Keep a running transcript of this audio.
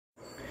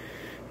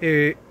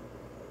Hey,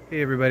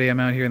 hey everybody, I'm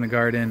out here in the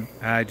garden.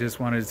 I just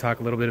wanted to talk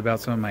a little bit about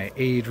some of my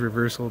age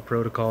reversal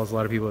protocols. A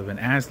lot of people have been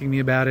asking me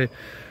about it.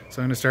 So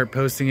I'm gonna start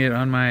posting it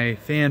on my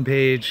fan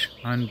page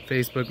on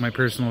Facebook, my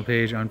personal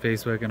page on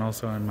Facebook, and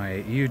also on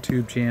my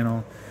YouTube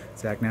channel,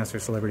 Zach Nasser,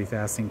 Celebrity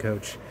Fasting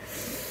Coach.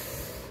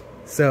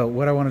 So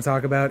what I want to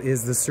talk about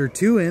is the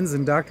Sirtuins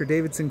and Dr.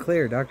 David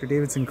Sinclair. Dr.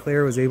 David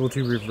Sinclair was able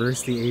to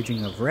reverse the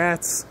aging of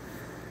rats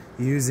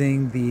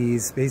using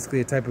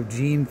basically a type of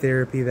gene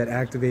therapy that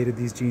activated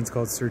these genes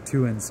called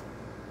Sirtuins.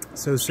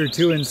 So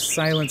Sirtuins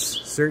silence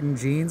certain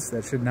genes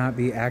that should not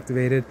be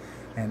activated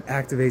and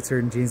activate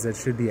certain genes that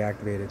should be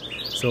activated.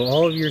 So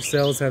all of your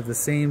cells have the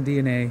same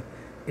DNA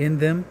in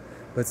them,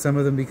 but some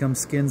of them become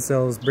skin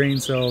cells, brain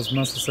cells,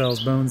 muscle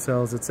cells, bone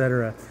cells,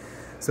 etc.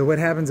 So what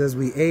happens as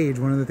we age,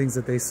 one of the things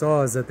that they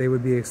saw is that they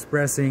would be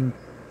expressing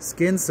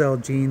skin cell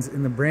genes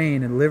in the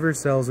brain, and liver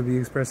cells would be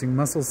expressing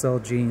muscle cell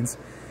genes.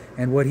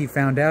 And what he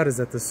found out is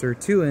that the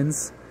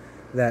Sirtuins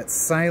that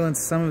silence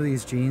some of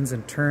these genes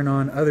and turn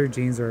on other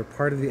genes are a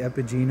part of the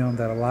epigenome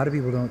that a lot of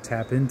people don't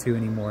tap into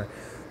anymore,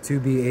 to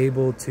be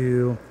able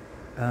to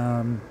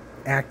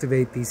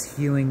activate these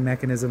healing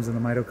mechanisms in the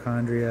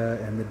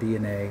mitochondria and the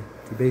DNA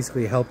to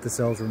basically help the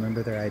cells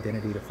remember their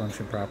identity to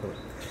function properly.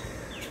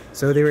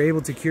 So they were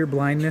able to cure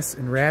blindness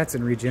in rats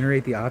and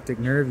regenerate the optic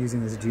nerve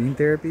using this gene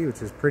therapy,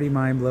 which is pretty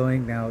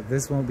mind-blowing. Now,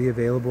 this won't be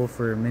available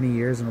for many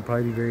years and will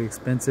probably be very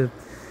expensive,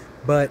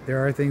 but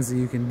there are things that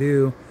you can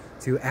do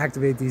to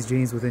activate these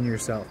genes within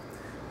yourself.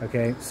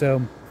 Okay, so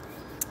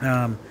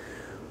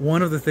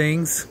one of the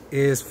things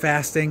is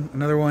fasting,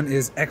 another one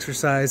is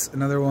exercise,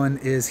 another one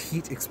is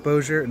heat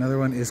exposure, another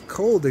one is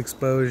cold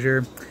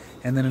exposure,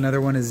 and then another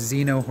one is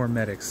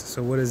xenohormetics.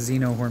 So what is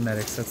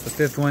xenohormetics? That's the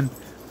fifth one.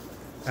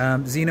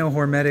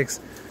 Xenohormetics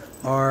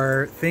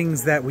are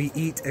things that we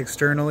eat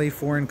externally,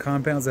 foreign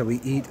compounds that we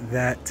eat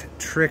that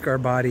trick our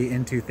body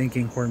into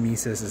thinking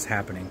hormesis is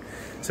happening.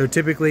 So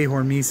typically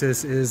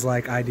hormesis is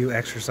like I do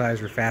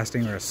exercise or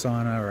fasting or a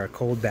sauna or a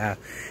cold bath,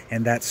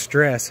 and that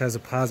stress has a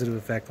positive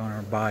effect on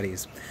our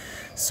bodies.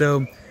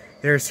 So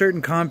there are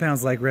certain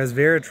compounds like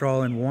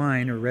resveratrol in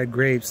wine or red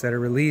grapes that are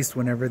released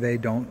whenever they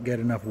don't get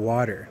enough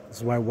water. This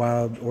is why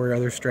or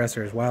other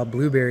stressors. Wild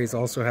blueberries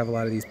also have a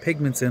lot of these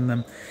pigments in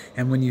them,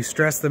 and when you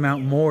stress them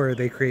out more,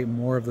 they create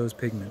more of those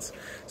pigments.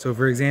 So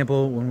for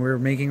example, when we're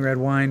making red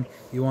wine,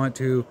 you want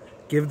to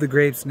give the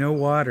grapes no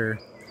water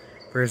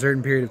for a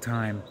certain period of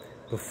time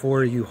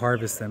before you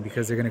harvest them,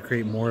 because they're going to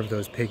create more of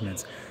those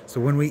pigments.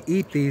 So when we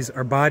eat these,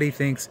 our body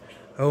thinks,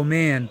 oh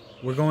man,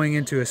 we're going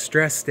into a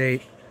stress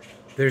state.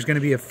 There's going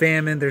to be a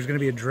famine, there's going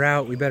to be a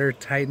drought, we better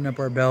tighten up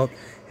our belt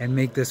and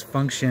make this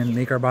function,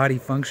 make our body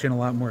function a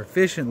lot more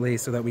efficiently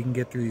so that we can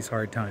get through these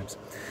hard times.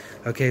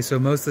 Okay, so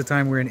most of the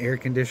time we're in air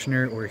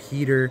conditioner or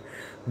heater.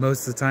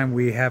 Most of the time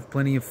we have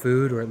plenty of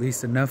food, or at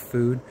least enough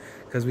food,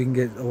 because we can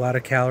get a lot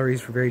of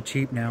calories for very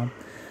cheap now.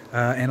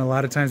 And a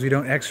lot of times we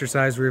don't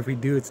exercise, or if we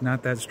do, it's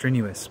not that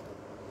strenuous.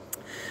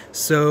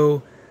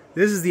 So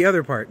this is the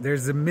other part.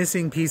 There's the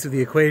missing piece of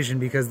the equation,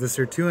 because the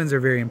Sirtuins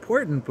are very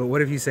important, but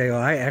what if you say, oh,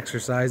 I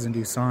exercise and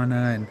do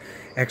sauna and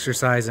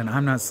exercise and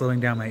I'm not slowing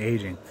down my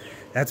aging?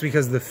 That's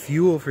because the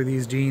fuel for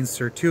these genes,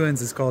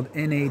 Sirtuins, is called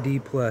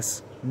NAD+,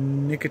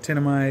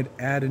 nicotinamide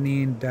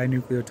adenine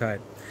dinucleotide.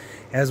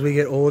 As we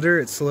get older,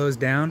 it slows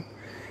down,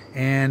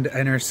 and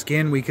in our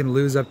skin we can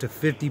lose up to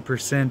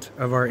 50%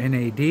 of our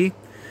NAD.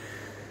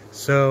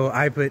 So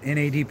I put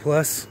NAD+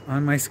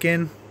 on my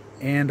skin,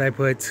 and I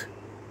put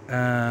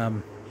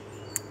NMN,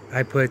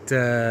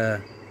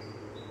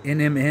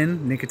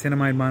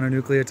 nicotinamide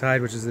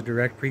mononucleotide, which is a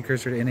direct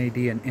precursor to NAD,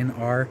 and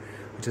NR,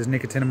 which is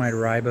nicotinamide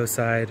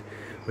riboside,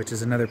 which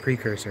is another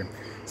precursor.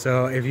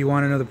 So if you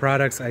want to know the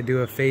products, I do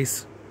a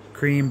face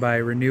cream by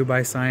Renew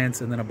by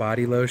Science, and then a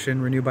body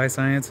lotion, Renew by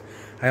Science.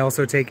 I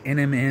also take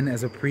NMN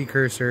as a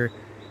precursor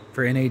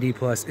for NAD+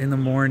 in the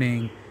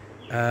morning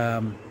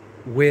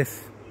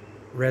with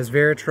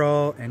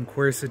resveratrol and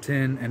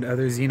quercetin and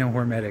other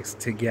xenohormetics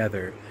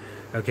together.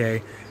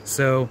 Okay,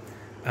 so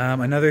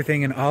another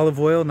thing in olive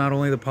oil, not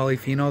only the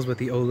polyphenols, but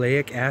the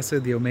oleic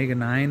acid, the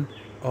omega-9,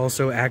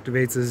 also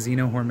activates the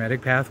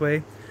xenohormetic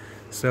pathway.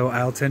 So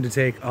I'll tend to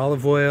take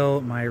olive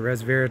oil, my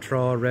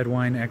resveratrol, red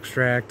wine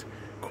extract,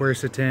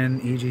 quercetin,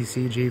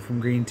 EGCG from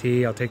green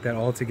tea. I'll take that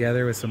all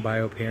together with some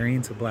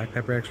bioperine, so black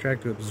pepper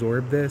extract, to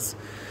absorb this,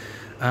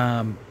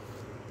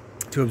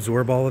 to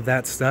absorb all of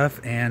that stuff,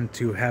 and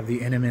to have the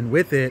NMN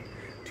with it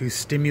to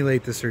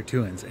stimulate the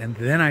Sirtuins. And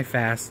then I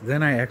fast,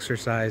 then I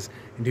exercise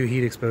and do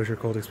heat exposure,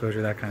 cold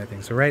exposure, that kind of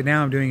thing. So right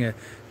now I'm doing a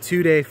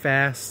 2-day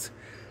fast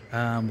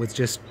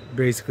with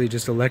basically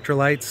just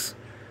electrolytes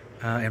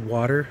and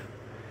water.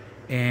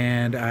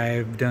 And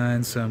I've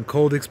done some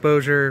cold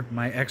exposure.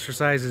 My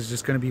exercise is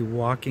just going to be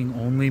walking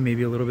only,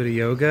 maybe a little bit of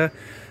yoga.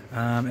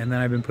 And then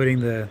I've been putting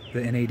the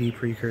NAD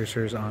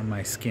precursors on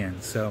my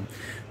skin. So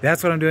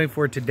that's what I'm doing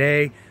for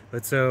today.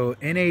 But so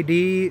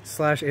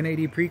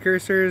NAD/NAD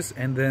precursors,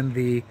 and then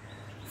the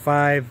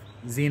 5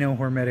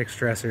 xenohormetic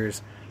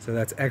stressors. So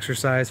that's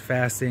exercise,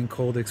 fasting,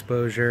 cold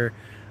exposure,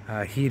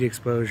 heat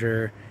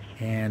exposure,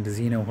 and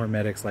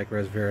xenohormetics like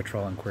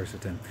resveratrol and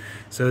quercetin.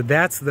 So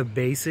that's the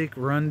basic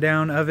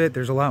rundown of it.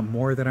 There's a lot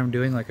more that I'm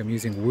doing, like I'm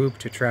using Whoop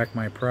to track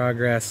my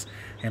progress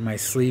and my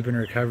sleep and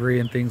recovery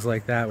and things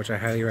like that, which I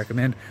highly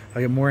recommend.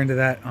 I'll get more into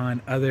that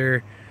on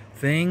other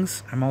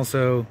things. I'm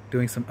also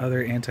doing some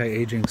other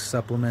anti-aging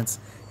supplements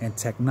and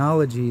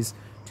technologies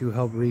to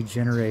help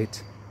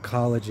regenerate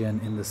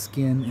collagen in the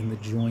skin, in the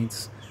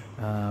joints,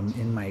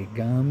 in my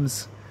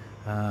gums,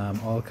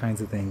 all kinds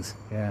of things.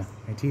 Yeah,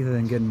 my teeth have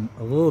been getting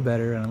a little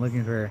better and I'm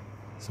looking for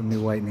some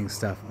new whitening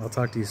stuff. I'll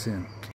talk to you soon.